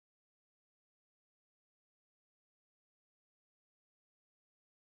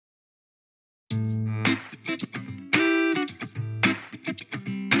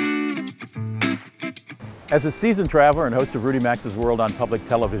As a seasoned traveler and host of Rudy Max's World on public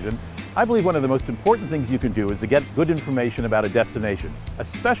television, I believe one of the most important things you can do is to get good information about a destination,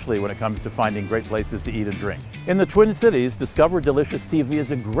 especially when it comes to finding great places to eat and drink. In the Twin Cities, Discover Delicious TV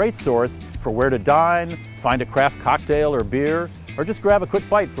is a great source for where to dine, find a craft cocktail or beer, or just grab a quick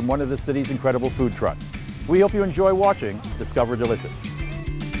bite from one of the city's incredible food trucks. We hope you enjoy watching Discover Delicious.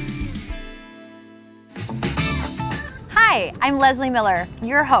 Hi, I'm Leslie Miller,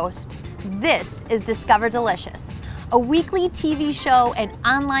 your host. This is Discover Delicious, a weekly TV show and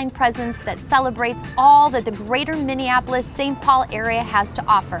online presence that celebrates all that the greater Minneapolis-St. Paul area has to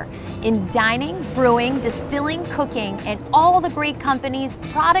offer in dining, brewing, distilling, cooking, and all the great companies,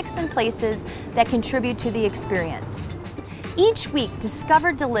 products, and places that contribute to the experience. Each week,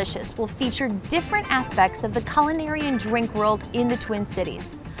 Discover Delicious will feature different aspects of the culinary and drink world in the Twin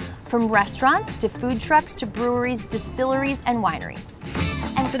Cities, from restaurants to food trucks to breweries, distilleries, and wineries.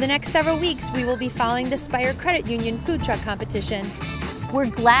 And for the next several weeks, we will be following the SPIRE Credit Union food truck competition. We're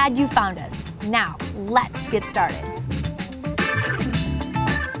glad you found us. Now, let's get started.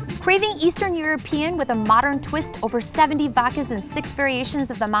 Craving Eastern European with a modern twist, over 70 vodkas and 6 variations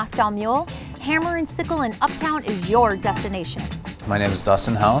of the Moscow Mule? Hammer and Sickle in Uptown is your destination. My name is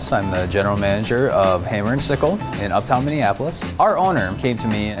Dustin House. I'm the general manager of Hammer and Sickle in Uptown Minneapolis. Our owner came to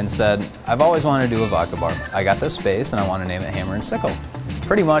me and said, I've always wanted to do a vodka bar. I got this space and I want to name it Hammer and Sickle.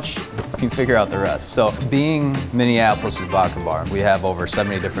 Pretty much, you can figure out the rest. So being Minneapolis' vodka bar, we have over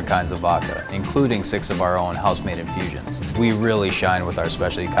 70 different kinds of vodka, including 6 of our own house-made infusions. We really shine with our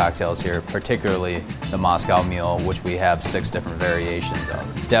specialty cocktails here, particularly the Moscow Mule, which we have 6 different variations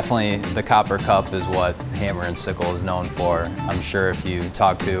of. Definitely the Copper Cup is what Hammer and Sickle is known for. I'm sure if you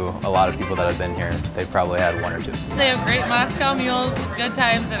talk to a lot of people that have been here, they probably had 1 or 2. They have great Moscow Mules, good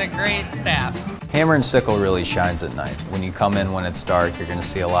times, and a great staff. Hammer and Sickle really shines at night. When you come in when it's dark, you're going to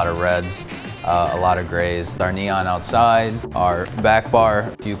see a lot of reds, a lot of grays. Our neon outside, our back bar,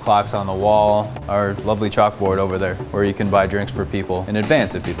 a few clocks on the wall, our lovely chalkboard over there where you can buy drinks for people in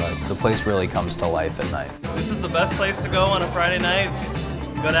advance if you'd like. The place really comes to life at night. This is the best place to go on a Friday night.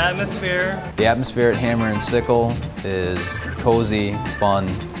 Good atmosphere. The atmosphere at Hammer and Sickle is cozy, fun,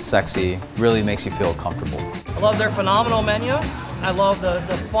 sexy, really makes you feel comfortable. I love their phenomenal menu. I love the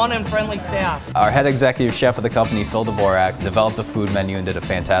fun and friendly staff. Our head executive chef of the company, Phil Dvorak, developed the food menu and did a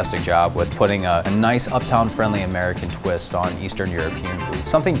fantastic job with putting a nice uptown-friendly American twist on Eastern European food.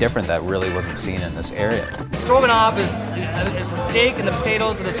 Something different that really wasn't seen in this area. Stroganoff is a steak and the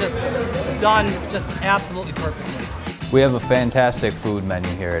potatoes, and it's just done just absolutely perfectly. We have a fantastic food menu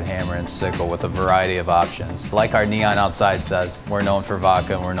here at Hammer and Sickle with a variety of options. Like our neon outside says, we're known for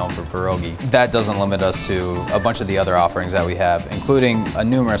vodka and we're known for pierogi. That doesn't limit us to a bunch of the other offerings that we have, including a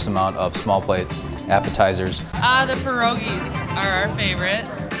numerous amount of small plate appetizers. The pierogies are our favorite.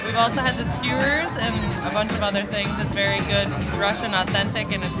 We've also had the skewers and a bunch of other things. It's very good, Russian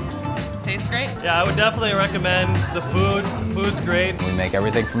authentic, and tastes great. Yeah, I would definitely recommend the food. The food's great. We make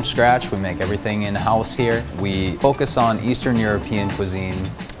everything from scratch. We make everything in-house here. We focus on Eastern European cuisine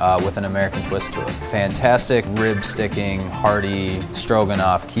with an American twist to it. Fantastic rib sticking, hearty,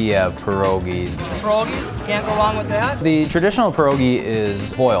 stroganoff, Kiev, pierogies. The pierogies, can't go wrong with that. The traditional pierogi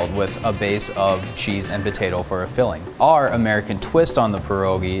is boiled with a base of cheese and potato for a filling. Our American twist on the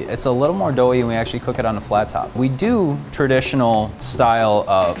pierogi, it's a little more doughy and we actually cook it on a flat top. We do traditional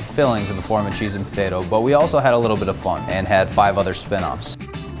style fillings in the form of cheese and potato, but we also had a little bit of fun and had 5 other spin-offs.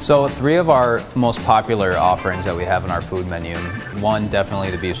 So 3 of our most popular offerings that we have in our food menu, one,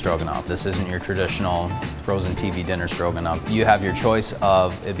 definitely the beef stroganoff. This isn't your traditional frozen TV dinner stroganoff. You have your choice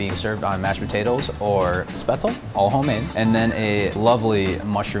of it being served on mashed potatoes or spätzle, all homemade, and then a lovely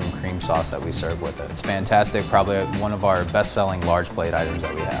mushroom cream sauce that we serve with it. It's fantastic, probably one of our best-selling large plate items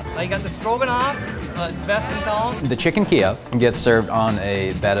that we have. You got the stroganoff, best in town. The chicken Kiev gets served on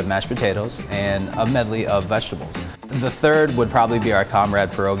a bed of mashed potatoes and a medley of vegetables. The third would probably be our comrade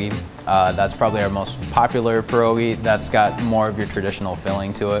pierogi. That's probably our most popular pierogi. That's got more of your traditional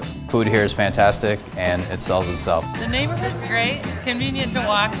filling to it. Food here is fantastic and it sells itself. The neighborhood's great. It's convenient to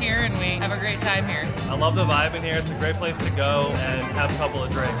walk here and we have a great time here. I love the vibe in here. It's a great place to go and have a couple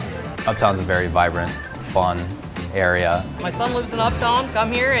of drinks. Uptown's a very vibrant, fun area. My son lives in Uptown.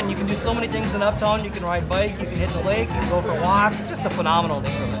 Come here and you can do so many things in Uptown. You can ride bike, you can hit the lake, you can go for walks. It's just a phenomenal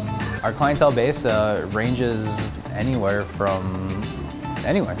neighborhood. Our clientele base ranges anywhere from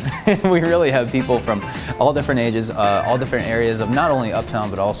anywhere. We really have people from all different ages, all different areas of not only Uptown,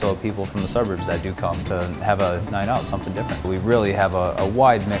 but also people from the suburbs that do come to have a night out, something different. We really have a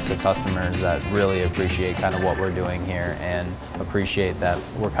wide mix of customers that really appreciate kind of what we're doing here and appreciate that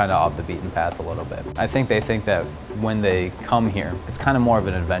we're kind of off the beaten path a little bit. I think they think that when they come here, it's kind of more of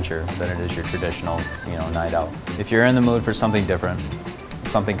an adventure than it is your traditional, night out. If you're in the mood for something different,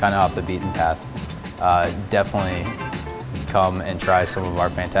 something kind of off the beaten path, definitely come and try some of our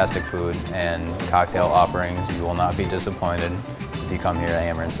fantastic food and cocktail offerings. You will not be disappointed if you come here to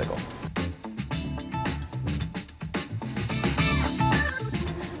Hammer and Sickle.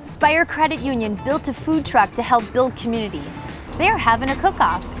 SPIRE Credit Union built a food truck to help build community. They are having a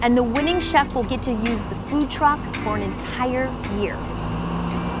cook-off, and the winning chef will get to use the food truck for an entire year.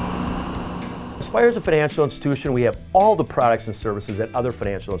 SPIRE is a financial institution. We have all the products and services that other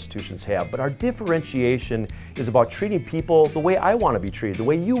financial institutions have, but our differentiation is about treating people the way I want to be treated, the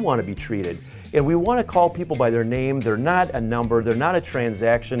way you want to be treated. And we want to call people by their name. They're not a number, they're not a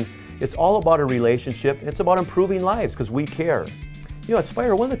transaction. It's all about a relationship, and it's about improving lives because we care. At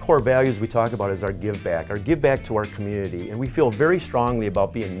SPIRE, one of the core values we talk about is our give back to our community, and we feel very strongly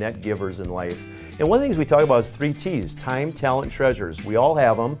about being net givers in life. And one of the things we talk about is 3 T's, time, talent, treasures. We all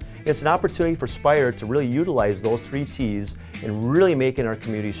have them. It's an opportunity for SPIRE to really utilize those 3 T's and really making our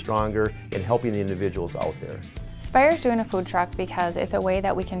community stronger and helping the individuals out there. SPIRE's doing a food truck because it's a way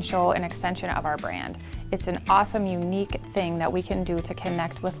that we can show an extension of our brand. It's an awesome, unique thing that we can do to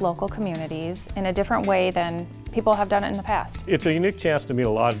connect with local communities in a different way than people have done it in the past. It's a unique chance to meet a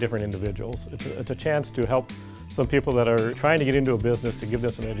lot of different individuals. It's a chance to help some people that are trying to get into a business, to give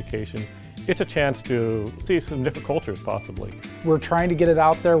them some education. It's a chance to see some different cultures, possibly. We're trying to get it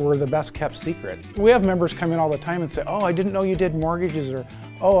out there. We're the best kept secret. We have members come in all the time and say, oh, I didn't know you did mortgages, or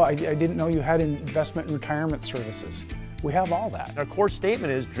oh, I didn't know you had investment and retirement services. We have all that. Our core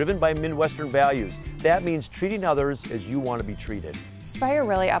statement is driven by Midwestern values. That means treating others as you want to be treated. SPIRE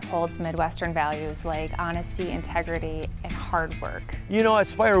really upholds Midwestern values like honesty, integrity, and hard work. At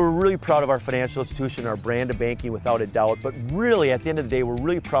SPIRE, we're really proud of our financial institution, our brand of banking without a doubt, but really at the end of the day, we're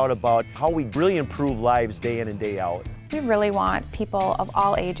really proud about how we really improve lives day in and day out. We really want people of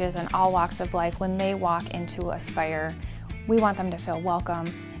all ages and all walks of life, when they walk into a SPIRE, we want them to feel welcome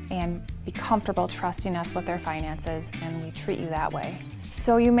and be comfortable trusting us with their finances, and we treat you that way.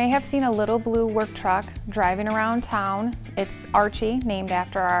 So you may have seen a little blue work truck driving around town. It's Archie, named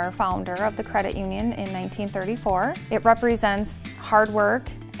after our founder of the credit union in 1934. It represents hard work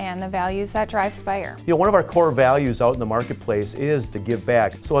and the values that drive SPIRE. One of our core values out in the marketplace is to give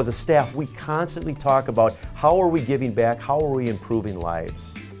back. So as a staff, we constantly talk about how are we giving back, how are we improving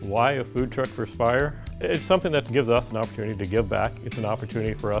lives. Why a food truck for SPIRE? It's something that gives us an opportunity to give back. It's an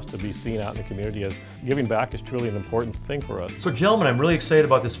opportunity for us to be seen out in the community, as giving back is truly an important thing for us. So gentlemen, I'm really excited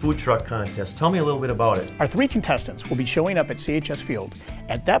about this food truck contest. Tell me a little bit about it. Our 3 contestants will be showing up at CHS Field.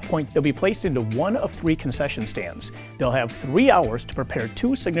 At that point, they'll be placed into one of 3 concession stands. They'll have 3 hours to prepare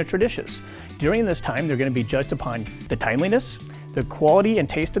 2 signature dishes. During this time, they're going to be judged upon the timeliness, the quality and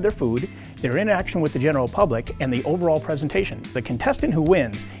taste of their food, their interaction with the general public, and the overall presentation. The contestant who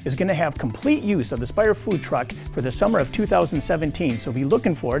wins is going to have complete use of the SPIRE food truck for the summer of 2017, so be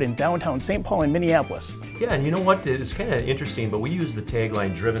looking for it in downtown St. Paul and Minneapolis. Yeah, and you know what? It's kind of interesting, but we use the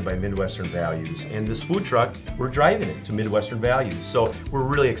tagline driven by Midwestern values, and this food truck, we're driving it to Midwestern values. So we're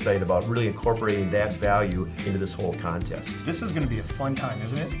really excited about really incorporating that value into this whole contest. This is going to be a fun time,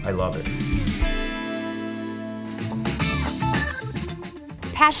 isn't it? I love it.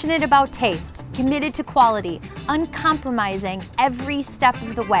 Passionate about taste, committed to quality, uncompromising every step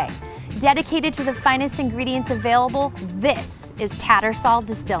of the way. Dedicated to the finest ingredients available, this is Tattersall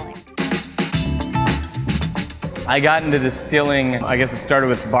Distilling. I got into distilling, I guess it started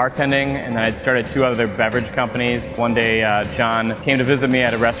with bartending, and then I'd started 2 other beverage companies. One day, John came to visit me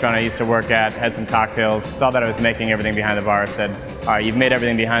at a restaurant I used to work at, had some cocktails, saw that I was making everything behind the bar, said, all right, you've made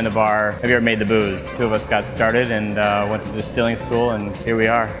everything behind the bar, have you ever made the booze? 2 of us got started and went to distilling school, and here we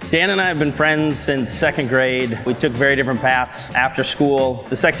are. Dan and I have been friends since 2nd grade. We took very different paths after school.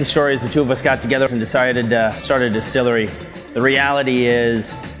 The sexy story is the 2 of us got together and decided to start a distillery. The reality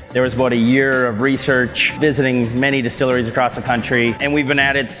is, there was about a year of research, visiting many distilleries across the country, and we've been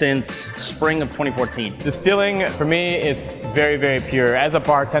at it since spring of 2014. Distilling, for me, it's very, very pure. As a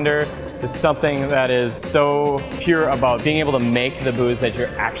bartender, it's something that is so pure about being able to make the booze that you're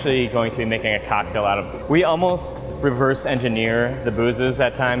actually going to be making a cocktail out of. We almost reverse engineer the boozes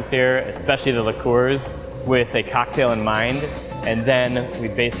at times here, especially the liqueurs, with a cocktail in mind. and then we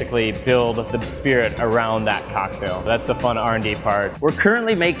basically build the spirit around that cocktail. That's the fun R&D part. We're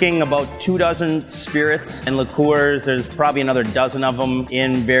currently making about 24 spirits and liqueurs. There's probably another dozen of them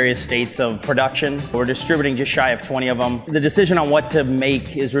in various states of production. We're distributing just shy of 20 of them. The decision on what to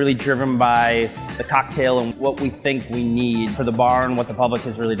make is really driven by the cocktail and what we think we need for the bar and what the public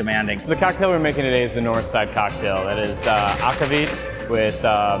is really demanding. The cocktail we're making today is the North Side cocktail. That is akavit with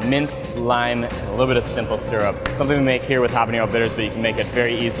mint, lime, and a little bit of simple syrup. Something we make here with habanero bitters, but you can make it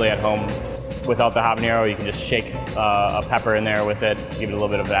very easily at home without the habanero. You can just shake a pepper in there with it, give it a little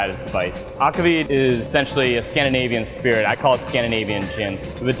bit of added spice. Akavit is essentially a Scandinavian spirit. I call it Scandinavian gin.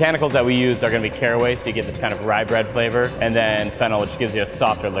 The botanicals that we use are going to be caraway, so you get this kind of rye bread flavor, and then fennel, which gives you a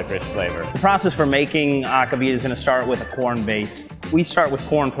softer licorice flavor. The process for making akavit is going to start with a corn base. We start with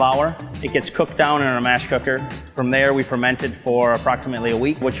corn flour. It gets cooked down in a mash cooker. From there, we ferment it for approximately a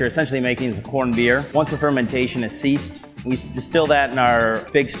week. What you're essentially making is a corn beer. Once the fermentation is ceased, we distill that in our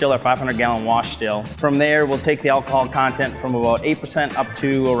big still, our 500-gallon wash still. From there, we'll take the alcohol content from about 8% up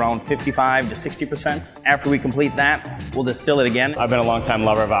to around 55 to 60%. After we complete that, we'll distill it again. I've been a long-time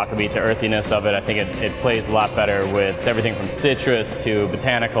lover of akavit. The earthiness of it, I think it plays a lot better with everything from citrus to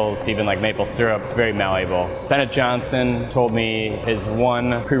botanicals to even like maple syrup. It's very malleable. Bennett Johnson told me his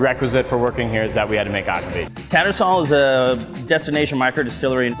one prerequisite for working here is that we had to make akavit. Tattersall is a destination micro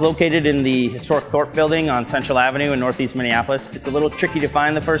distillery located in the historic Thorpe building on Central Avenue in Northeast Minneapolis. It's a little tricky to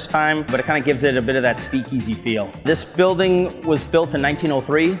find the first time, but it kind of gives it a bit of that speakeasy feel. This building was built in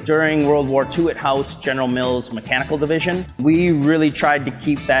 1903. During World War II, it housed General Mills Mechanical Division. We really tried to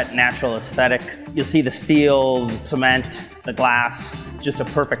keep that natural aesthetic. You'll see the steel, the cement, the glass, just a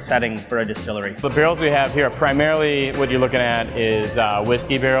perfect setting for a distillery. The barrels we have here, primarily what you're looking at is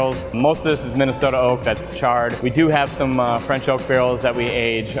whiskey barrels. Most of this is Minnesota oak that's charred. We do have some French oak barrels that we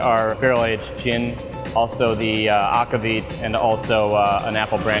age, our barrel-aged gin, also the akavit, and also an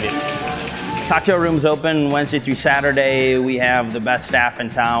apple brandy. Cocktail room's open Wednesday through Saturday. We have the best staff in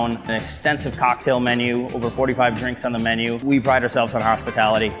town, an extensive cocktail menu, over 45 drinks on the menu. We pride ourselves on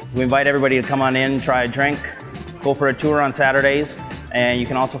hospitality. We invite everybody to come on in, try a drink, go for a tour on Saturdays, and you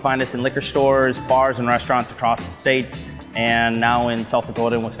can also find us in liquor stores, bars, and restaurants across the state, and now in South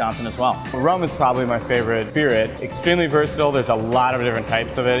Dakota and Wisconsin as well. Rum is probably my favorite spirit. Extremely versatile. There's a lot of different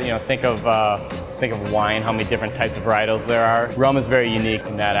types of it. You know, think of wine, how many different types of varietals there are. Rum is very unique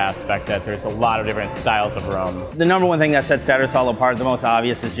in that aspect, that there's a lot of different styles of rum. The number one thing that sets Tattersall apart, the most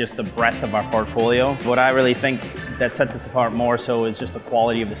obvious, is just the breadth of our portfolio. What I really think that sets us apart more so is just the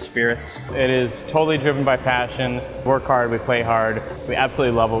quality of the spirits. It is totally driven by passion. Work hard, we play hard. We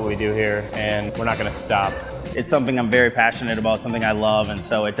absolutely love what we do here, and we're not going to stop. It's something I'm very passionate about, something I love, and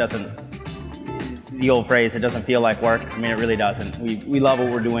so it doesn't, the old phrase, it doesn't feel like work. I mean, it really doesn't. We love what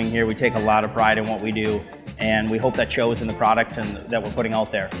we're doing here. We take a lot of pride in what we do, and we hope that shows in the product and that we're putting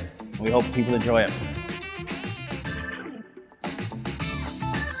out there. We hope people enjoy it.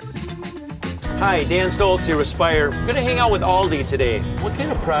 Hi, Dan Stoltz here with SPIRE. I'm going to hang out with Aldi today. What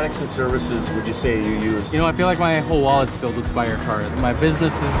kind of products and services would you say you use? You know, I feel like my whole wallet's filled with SPIRE cards. My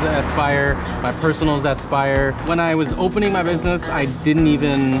business is at SPIRE, my personal is at SPIRE. When I was opening my business, I didn't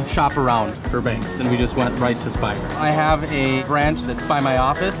even shop around for banks, and we just went right to SPIRE. I have a branch that's by my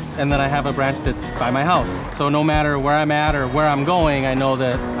office, and then I have a branch that's by my house. So no matter where I'm at or where I'm going, I know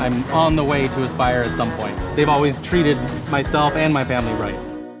that I'm on the way to SPIRE at some point. They've always treated myself and my family right.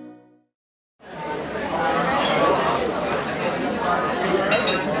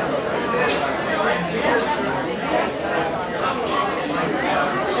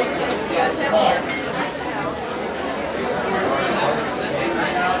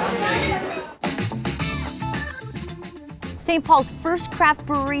 St. Paul's first craft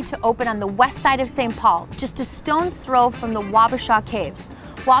brewery to open on the west side of St. Paul, just a stone's throw from the Wabasha Caves.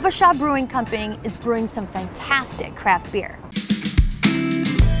 Wabasha Brewing Company is brewing some fantastic craft beer.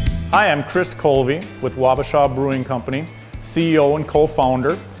 Hi, I'm Chris Colby with Wabasha Brewing Company, CEO and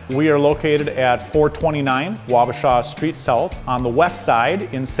co-founder. We are located at 429 Wabasha Street South on the west side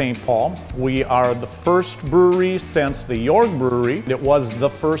in St. Paul. We are the first brewery since the York Brewery. It was the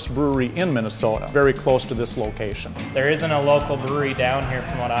first brewery in Minnesota, very close to this location. There isn't a local brewery down here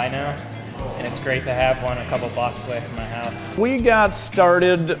from what I know, and it's great to have one a couple blocks away from my house. We got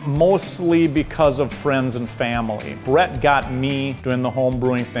started mostly because of friends and family. Brett got me doing the home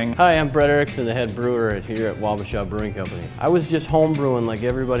brewing thing. Hi, I'm Brett Erickson, the head brewer here at Wabasha Brewing Company. I was just home brewing like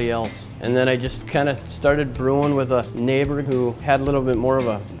everybody else, and then I just kind of started brewing with a neighbor who had a little bit more of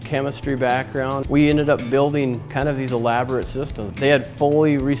a chemistry background. We ended up building kind of these elaborate systems. They had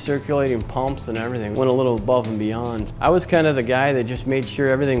fully recirculating pumps and everything, went a little above and beyond. I was kind of the guy that just made sure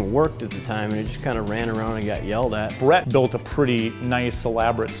everything worked at the time, and it just kind of ran around and got yelled at. Brett built a pretty nice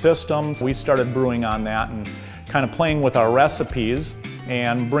elaborate system. We started brewing on that and kind of playing with our recipes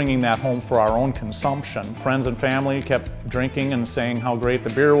and bringing that home for our own consumption. Friends and family kept drinking and saying how great the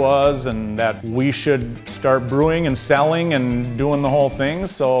beer was and that we should start brewing and selling and doing the whole thing.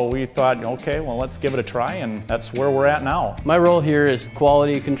 So we thought, okay, well, let's give it a try, and that's where we're at now. My role here is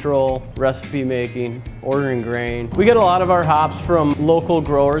quality control, recipe making, ordering grain. We get a lot of our hops from local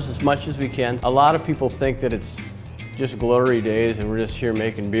growers as much as we can. A lot of people think that it's just glory days and we're just here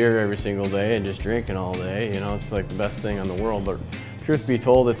making beer every single day and just drinking all day. You know, it's like the best thing in the world. But truth be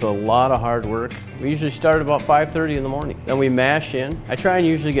told, it's a lot of hard work. We usually start about 5:30 in the morning. Then we mash in. I try and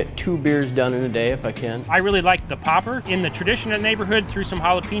usually get 2 beers done in a day if I can. I really like the popper. In the traditional neighborhood, through some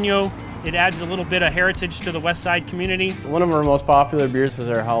jalapeno, it adds a little bit of heritage to the West Side community. One of our most popular beers is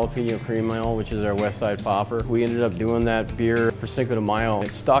our jalapeno cream ale, which is our West Side popper. We ended up doing that beer for Cinco de Mayo.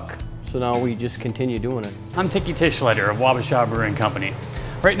 It stuck, so now we just continue doing it. I'm Tiki Tischleder of Wabasha Brewing Company.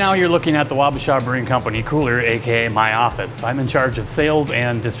 Right now you're looking at the Wabasha Brewing Company cooler, aka my office. I'm in charge of sales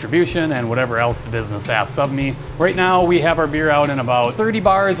and distribution and whatever else the business asks of me. Right now we have our beer out in about 30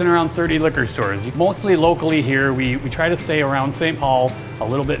 bars and around 30 liquor stores. Mostly locally here, we try to stay around St. Paul, a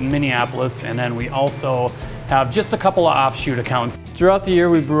little bit in Minneapolis, and then we also have just a couple of offshoot accounts. Throughout the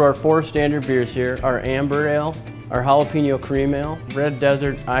year we brew our 4 standard beers here, our Amber Ale, our Jalapeno Cream Ale, Red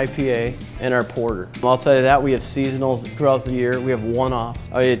Desert IPA, and our Porter. Outside of that, we have seasonals throughout the year. We have one-offs.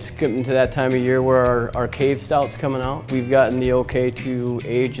 It's getting to that time of year where our cave stout's coming out. We've gotten the okay to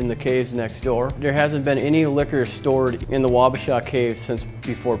age in the caves next door. There hasn't been any liquor stored in the Wabasha cave since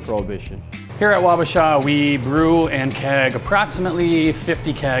before Prohibition. Here at Wabasha, we brew and keg approximately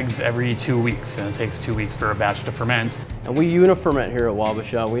 50 kegs every 2 weeks, and it takes 2 weeks for a batch to ferment. And we uniferment here at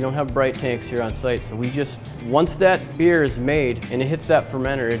Wabasha. We don't have bright tanks here on site, so we just, once that beer is made and it hits that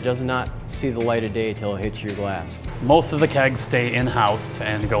fermenter, it does not see the light of day till it hits your glass. Most of the kegs stay in-house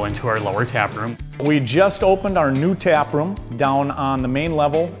and go into our lower tap room. We just opened our new tap room down on the main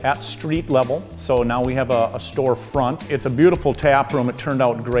level at street level. So now we have a store front. It's a beautiful tap room. It turned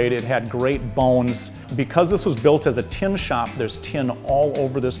out great. It had great bones. Because this was built as a tin shop, there's tin all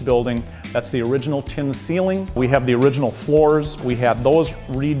over this building. That's the original tin ceiling. We have the original floors. We had those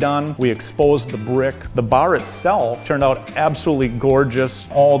redone. We exposed the brick. The bar itself turned out absolutely gorgeous.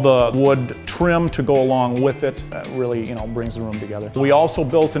 All the wood trim to go along with it really, brings the room together. We also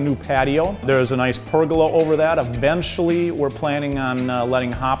built a new patio. There's a nice pergola over that. Eventually, we're planning on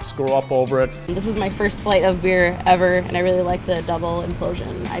letting hops grow up over it. This is my first flight of beer ever, and I really like the double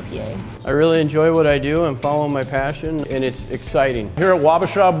implosion IPA. I really enjoy what I do. I'm following my passion, and it's exciting. Here at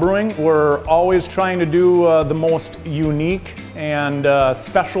Wabasha Brewing, we're always trying to do the most unique and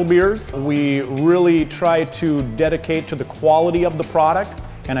special beers. We really try to dedicate to the quality of the product,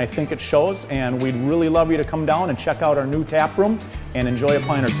 and I think it shows, and we'd really love you to come down and check out our new tap room and enjoy a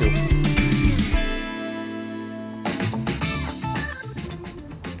pint or two.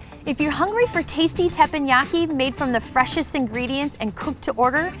 If you're hungry for tasty teppanyaki made from the freshest ingredients and cooked to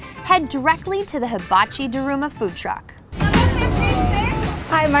order, head directly to the Hibachi Daruma food truck.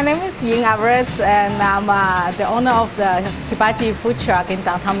 Hi, my name is Ying Alvarez, and I'm the owner of the Hibachi food truck in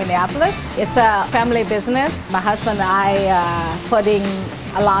downtown Minneapolis. It's a family business. My husband and I putting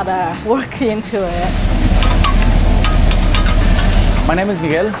a lot of work into it. My name is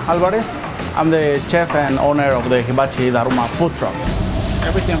Miguel Alvarez. I'm the chef and owner of the Hibachi Daruma food truck.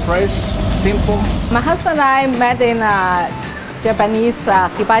 Everything fresh, simple. My husband and I met in a Japanese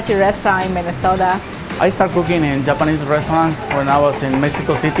hibachi restaurant in Minnesota. I started cooking in Japanese restaurants when I was in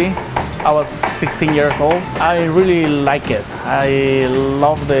Mexico City. I was 16 years old. I really like it. I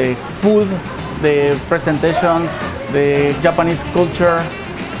love the food, the presentation, the Japanese culture.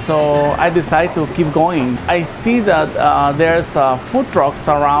 So I decided to keep going. I see that there's food trucks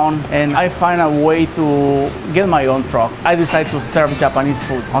around, and I find a way to get my own truck. I decided to serve Japanese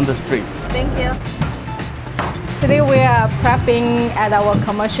food on the streets. Thank you. Today we are prepping at our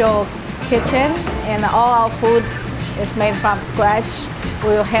commercial kitchen, and all our food is made from scratch. We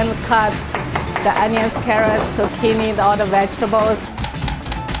will hand cut the onions, carrots, zucchini, all the vegetables.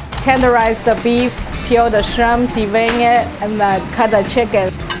 Tenderize the beef, peel the shrimp, devein it, and cut the chicken.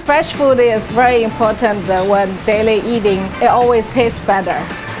 Fresh food is very important when daily eating. It always tastes better.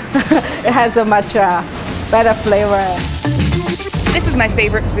 It has a much better flavor. This is my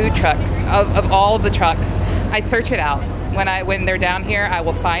favorite food truck of all of the trucks. I search it out. When they're down here, I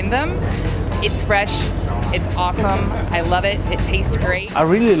will find them. It's fresh, It's awesome. I love it. It tastes great. I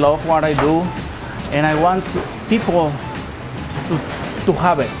really love what I do, and I want people to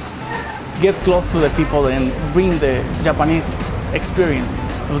have it. Get close to the people and bring the Japanese experience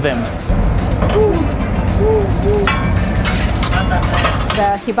to them.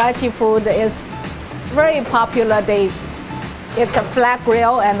 The hibachi food is very popular. It's a flat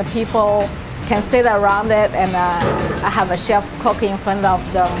grill and people can sit around it, and I have a chef cooking in front of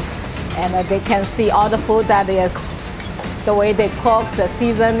them, and they can see all the food that is the way they cook, the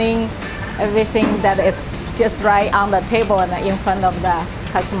seasoning, everything that it's just right on the table and in front of the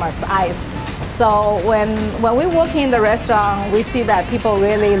customer's eyes. So when we work in the restaurant, we see that people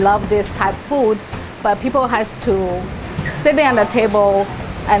really love this type of food, but people has to sit at the table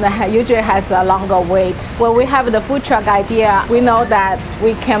and usually has a longer wait. When we have the food truck idea, we know that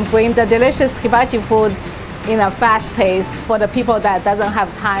we can bring the delicious hibachi food in a fast pace for the people that doesn't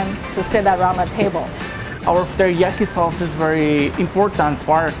have time to sit around the table. Our teriyaki sauce is very important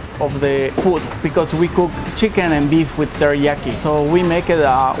part of the food because we cook chicken and beef with teriyaki. So we make it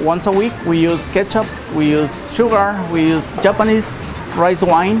once a week. We use ketchup, we use sugar, we use Japanese rice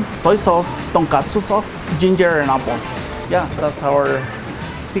wine, soy sauce, tonkatsu sauce, ginger and apples. Yeah, that's our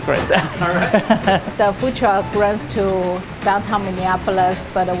secret. The food truck runs to downtown Minneapolis,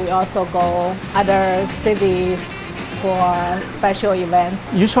 but we also go other cities for special events.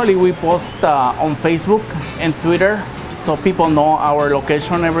 Usually we post on Facebook and Twitter so people know our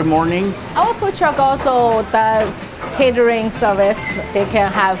location every morning. Our food truck also does catering service. They can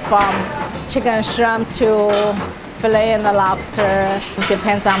have from chicken shrimp to filet and the lobster. It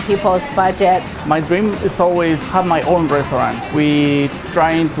depends on people's budget. My dream is always have my own restaurant. We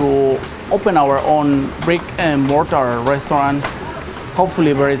trying to open our own brick and mortar restaurant,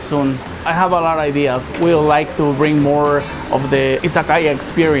 hopefully very soon. I have a lot of ideas. We would like to bring more of the izakaya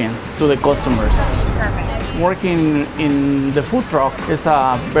experience to the customers. Perfect. Working in the food truck is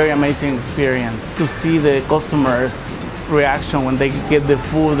a very amazing experience to see the customers' reaction when they get the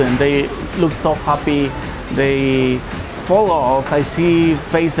food and they look so happy. They follow us. I see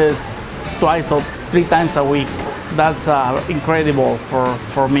faces twice or 3 times a week. That's incredible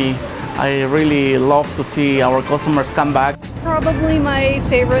for me. I really love to see our customers come back. Probably my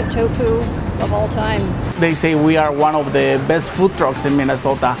favorite tofu of all time. They say we are one of the best food trucks in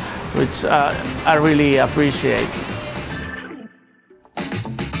Minnesota, which I really appreciate.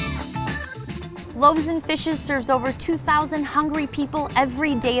 Loaves and Fishes serves over 2,000 hungry people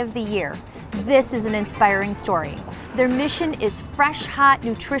every day of the year. This is an inspiring story. Their mission is fresh, hot,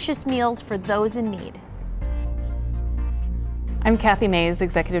 nutritious meals for those in need. I'm Kathy Mays,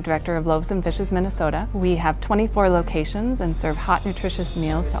 Executive Director of Loaves and Fishes Minnesota. We have 24 locations and serve hot, nutritious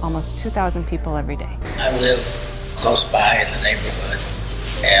meals to almost 2,000 people every day. I live close by in the neighborhood,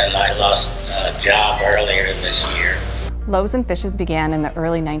 and I lost a job earlier this year. Loaves and Fishes began in the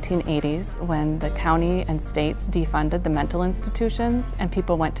early 1980s when the county and states defunded the mental institutions and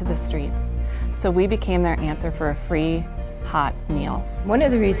people went to the streets. So we became their answer for a free, hot meal. One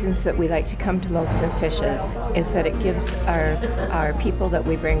of the reasons that we like to come to Loaves and Fishes is that it gives our people that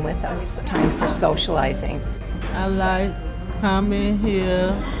we bring with us time for socializing. I like coming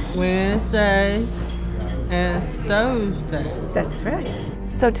here Wednesday and Thursday. That's right.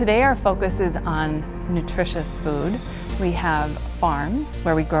 So today our focus is on nutritious food. We have farms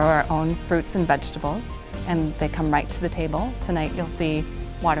where we grow our own fruits and vegetables, and they come right to the table. Tonight you'll see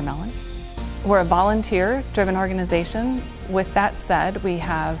watermelon. We're a volunteer-driven organization. With that said, we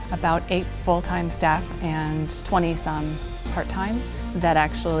have about 8 full-time staff and 20-some part-time that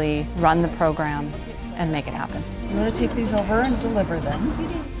actually run the programs and make it happen. I'm going to take these over and deliver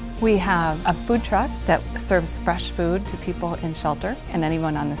them. We have a food truck that serves fresh food to people in shelter and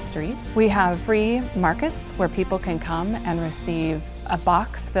anyone on the street. We have free markets where people can come and receive a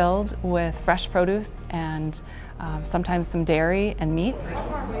box filled with fresh produce and sometimes some dairy and meats.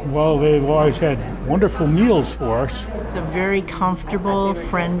 Well, they've always had wonderful meals for us. It's a very comfortable,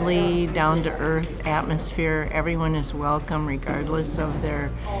 friendly, down-to-earth atmosphere. Everyone is welcome regardless of their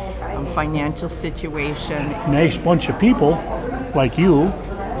financial situation. Nice bunch of people like you.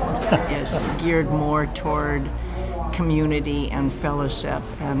 It's geared more toward community and fellowship,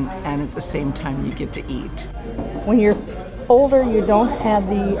 and at the same time you get to eat. When you're older, you don't have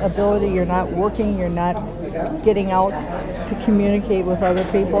the ability, you're not working, you're not getting out to communicate with other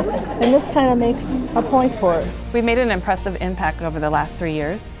people, and this kind of makes a point for it. We made an impressive impact over the last 3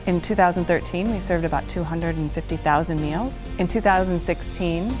 years. In 2013, we served about 250,000 meals. In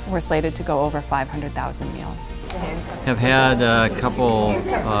 2016, we're slated to go over 500,000 meals. Have had a couple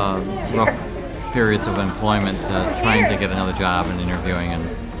rough periods of employment trying to get another job and interviewing, and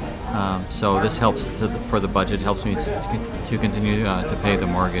So this helps for the budget, helps me to continue to pay the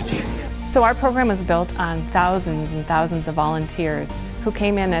mortgage. So our program is built on thousands and thousands of volunteers who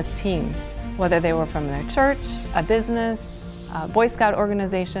came in as teams, whether they were from their church, a business, a Boy Scout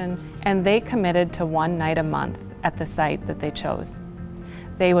organization, and they committed to one night a month at the site that they chose.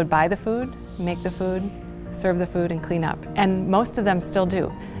 They would buy the food, make the food, serve the food, and clean up. And most of them still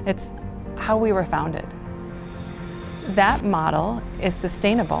do. It's how we were founded. That model is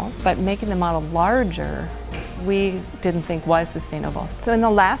sustainable, but making the model larger, we didn't think was sustainable. So in the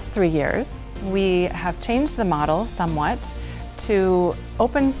last 3 years, we have changed the model somewhat to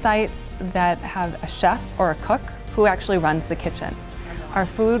open sites that have a chef or a cook who actually runs the kitchen. Our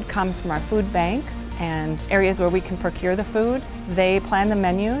food comes from our food banks and areas where we can procure the food. They plan the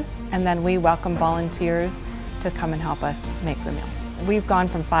menus, and then we welcome volunteers to come and help us make the meals. We've gone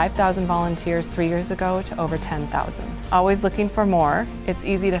from 5,000 volunteers 3 years ago to over 10,000. Always looking for more. It's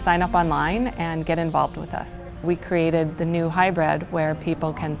easy to sign up online and get involved with us. We created the new hybrid where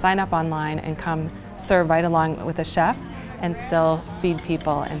people can sign up online and come serve right along with a chef and still feed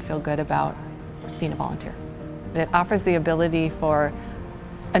people and feel good about being a volunteer. It offers the ability for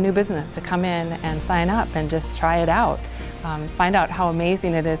a new business to come in and sign up and just try it out. Find out how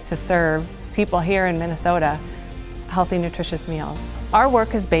amazing it is to serve people here in Minnesota healthy, nutritious meals. Our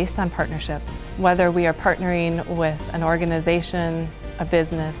work is based on partnerships, whether we are partnering with an organization, a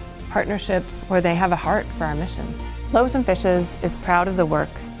business, partnerships where they have a heart for our mission. Loaves and Fishes is proud of the work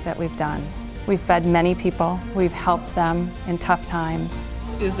that we've done. We've fed many people, we've helped them in tough times.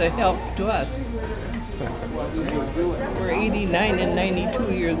 Is a help to us. We're 89 and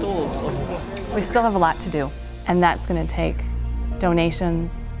 92 years old, so. We still have a lot to do, and that's going to take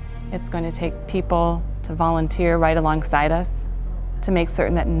donations. It's going to take people to volunteer right alongside us to make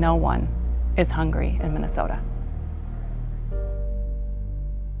certain that no one is hungry in Minnesota.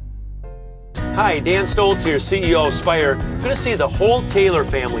 Hi, Dan Stoltz here, CEO of SPIRE. Good to see the whole Taylor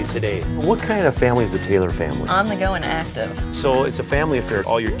family today. What kind of family is the Taylor family? On the go and active. So it's a family affair.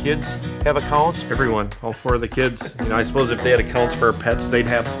 All your kids have accounts? Everyone, all four of the kids. You know, I suppose if they had accounts for our pets, they'd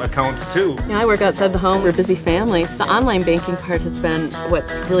have accounts too. Yeah, I work outside the home. We're a busy family. The online banking part has been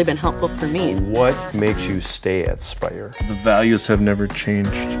what's really been helpful for me. What makes you stay at SPIRE? The values have never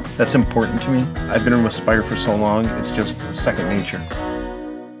changed. That's important to me. I've been with SPIRE for so long, it's just second nature.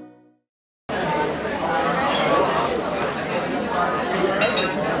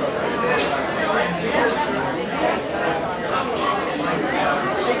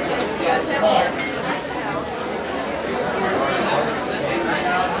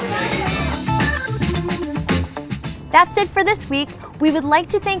 That's it for this week. We would like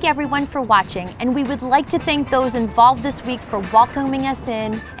to thank everyone for watching, and we would like to thank those involved this week for welcoming us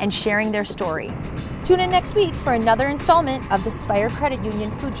in and sharing their story. Tune in next week for another installment of the SPIRE Credit Union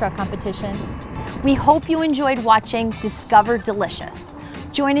Food Truck Competition. We hope you enjoyed watching Discover Delicious.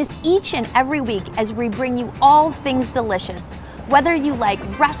 Join us each and every week as we bring you all things delicious. Whether you like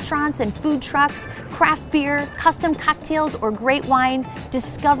restaurants and food trucks, craft beer, custom cocktails, or great wine,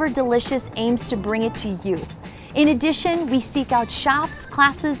 Discover Delicious aims to bring it to you. In addition, we seek out shops,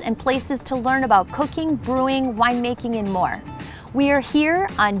 classes, and places to learn about cooking, brewing, winemaking, and more. We are here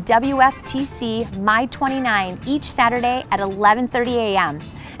on WFTC My 29 each Saturday at 11:30 a.m.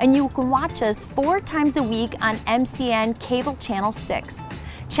 And you can watch us 4 times a week on MCN Cable Channel 6.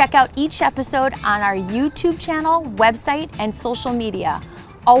 Check out each episode on our YouTube channel, website, and social media.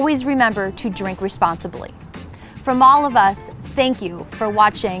 Always remember to drink responsibly. From all of us, thank you for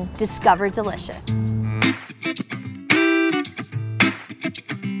watching Discover Delicious.